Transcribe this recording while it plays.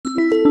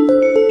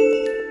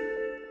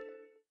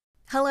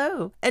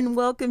Hello, and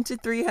welcome to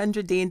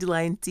 300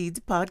 Dandelion Seeds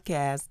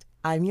podcast.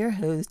 I'm your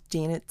host,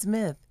 Janet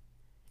Smith.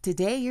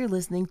 Today, you're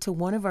listening to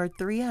one of our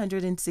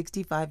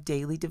 365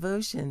 daily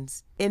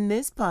devotions. In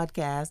this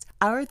podcast,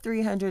 our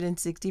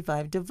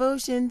 365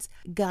 devotions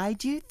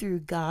guide you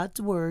through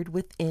God's Word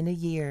within a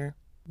year.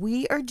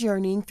 We are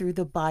journeying through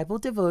the Bible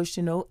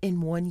devotional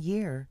in 1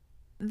 year.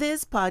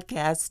 This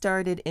podcast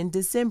started in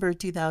December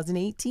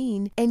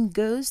 2018 and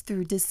goes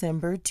through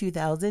December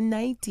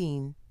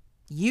 2019.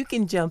 You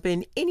can jump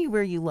in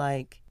anywhere you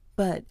like,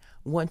 but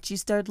once you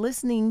start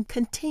listening,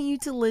 continue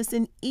to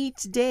listen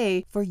each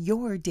day for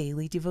your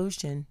daily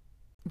devotion.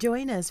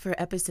 Join us for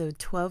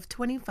episode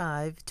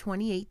 1225,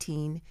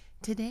 2018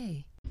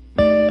 today.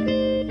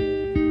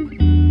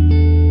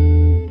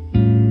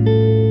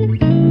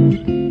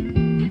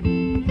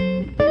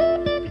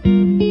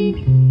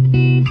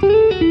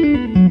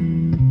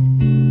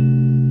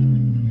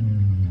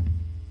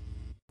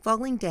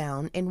 Falling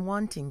down and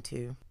wanting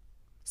to.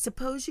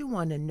 Suppose you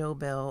won a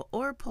Nobel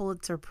or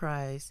Pulitzer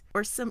Prize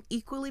or some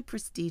equally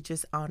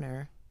prestigious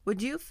honor.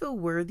 Would you feel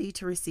worthy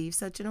to receive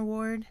such an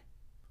award?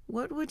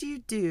 What would you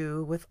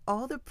do with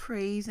all the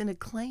praise and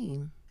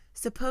acclaim?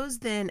 Suppose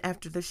then,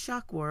 after the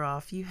shock wore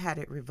off, you had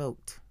it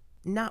revoked.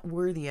 Not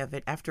worthy of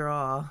it after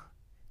all,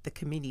 the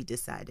committee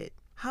decided.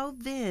 How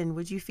then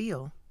would you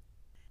feel?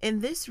 In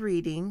this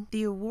reading,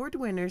 the award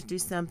winners do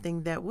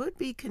something that would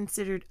be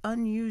considered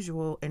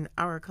unusual in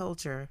our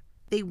culture.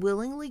 They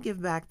willingly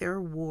give back their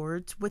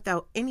awards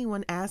without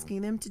anyone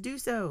asking them to do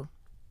so.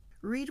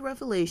 Read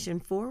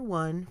Revelation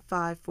 4:1,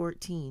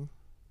 5:14.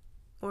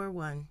 Or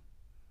 1.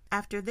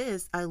 After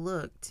this I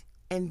looked,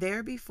 and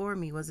there before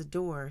me was a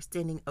door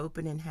standing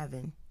open in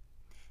heaven.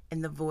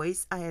 And the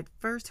voice I had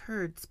first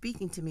heard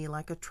speaking to me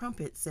like a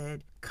trumpet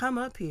said, "Come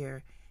up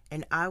here,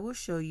 and I will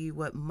show you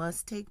what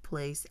must take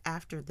place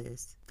after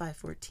this."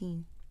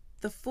 5:14.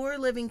 The 4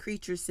 living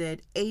creatures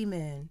said,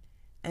 "Amen,"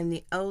 and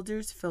the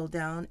elders fell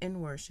down and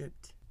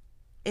worshipped.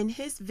 In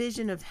his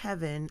vision of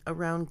heaven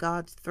around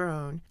God's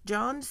throne,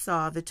 John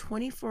saw the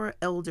 24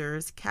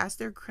 elders cast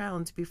their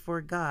crowns before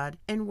God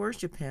and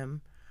worship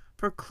him,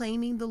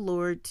 proclaiming the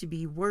Lord to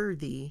be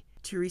worthy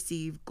to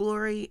receive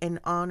glory and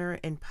honor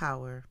and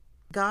power.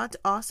 God's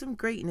awesome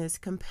greatness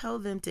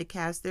compelled them to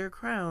cast their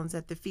crowns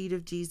at the feet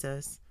of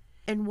Jesus.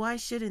 And why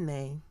shouldn't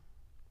they?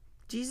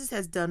 Jesus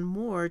has done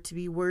more to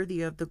be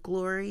worthy of the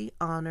glory,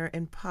 honor,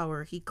 and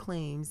power he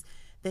claims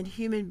than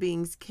human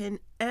beings can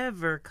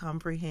ever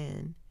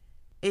comprehend.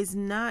 Is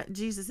not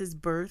Jesus'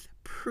 birth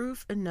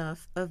proof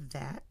enough of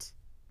that?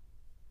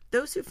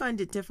 Those who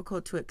find it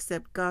difficult to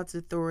accept God's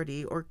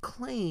authority or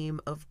claim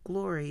of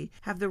glory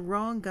have the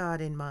wrong God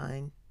in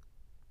mind.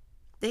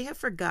 They have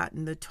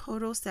forgotten the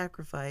total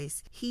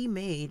sacrifice he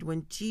made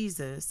when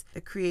Jesus,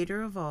 the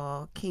creator of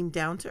all, came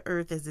down to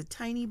earth as a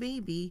tiny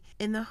baby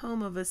in the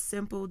home of a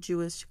simple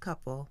Jewish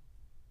couple.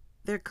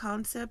 Their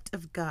concept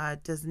of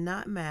God does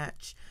not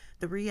match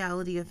the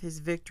reality of his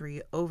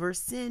victory over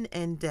sin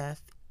and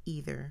death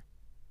either.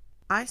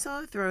 I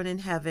saw a throne in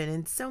heaven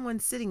and someone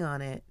sitting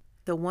on it.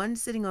 The one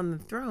sitting on the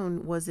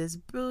throne was as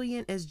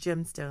brilliant as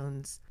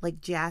gemstones, like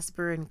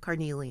jasper and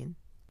carnelian,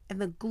 and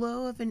the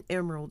glow of an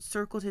emerald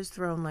circled his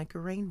throne like a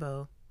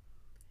rainbow.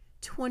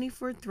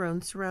 24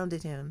 thrones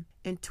surrounded him,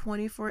 and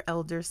 24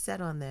 elders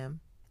sat on them.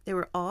 They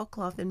were all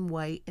clothed in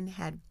white and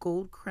had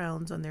gold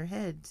crowns on their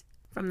heads.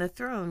 From the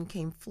throne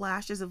came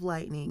flashes of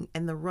lightning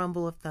and the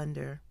rumble of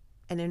thunder,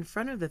 and in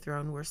front of the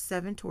throne were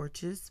 7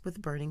 torches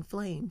with burning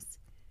flames.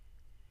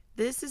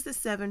 This is the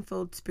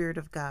sevenfold Spirit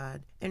of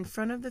God. In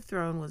front of the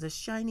throne was a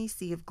shiny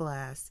sea of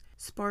glass,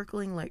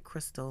 sparkling like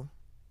crystal.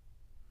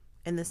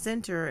 In the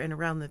center and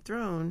around the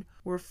throne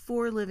were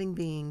 4 living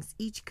beings,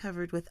 each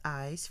covered with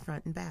eyes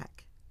front and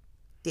back.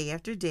 Day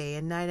after day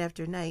and night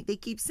after night, they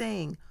keep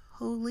saying,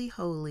 "Holy,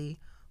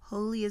 holy,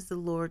 holy is the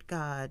Lord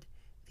God,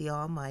 the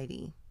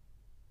Almighty."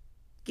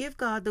 Give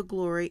God the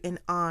glory and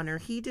honor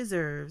he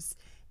deserves.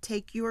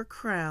 Take your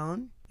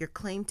crown, your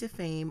claim to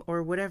fame,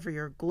 or whatever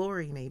your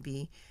glory may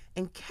be,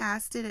 and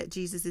cast it at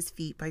Jesus'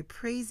 feet by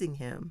praising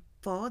him.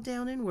 Fall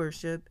down and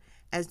worship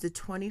as the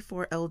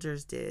 24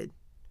 elders did.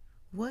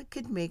 What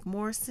could make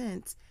more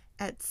sense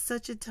at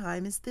such a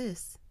time as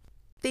this?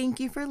 Thank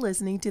you for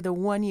listening to the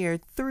 1 year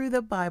Through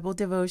the Bible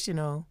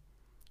devotional.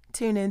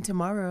 Tune in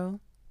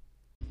tomorrow.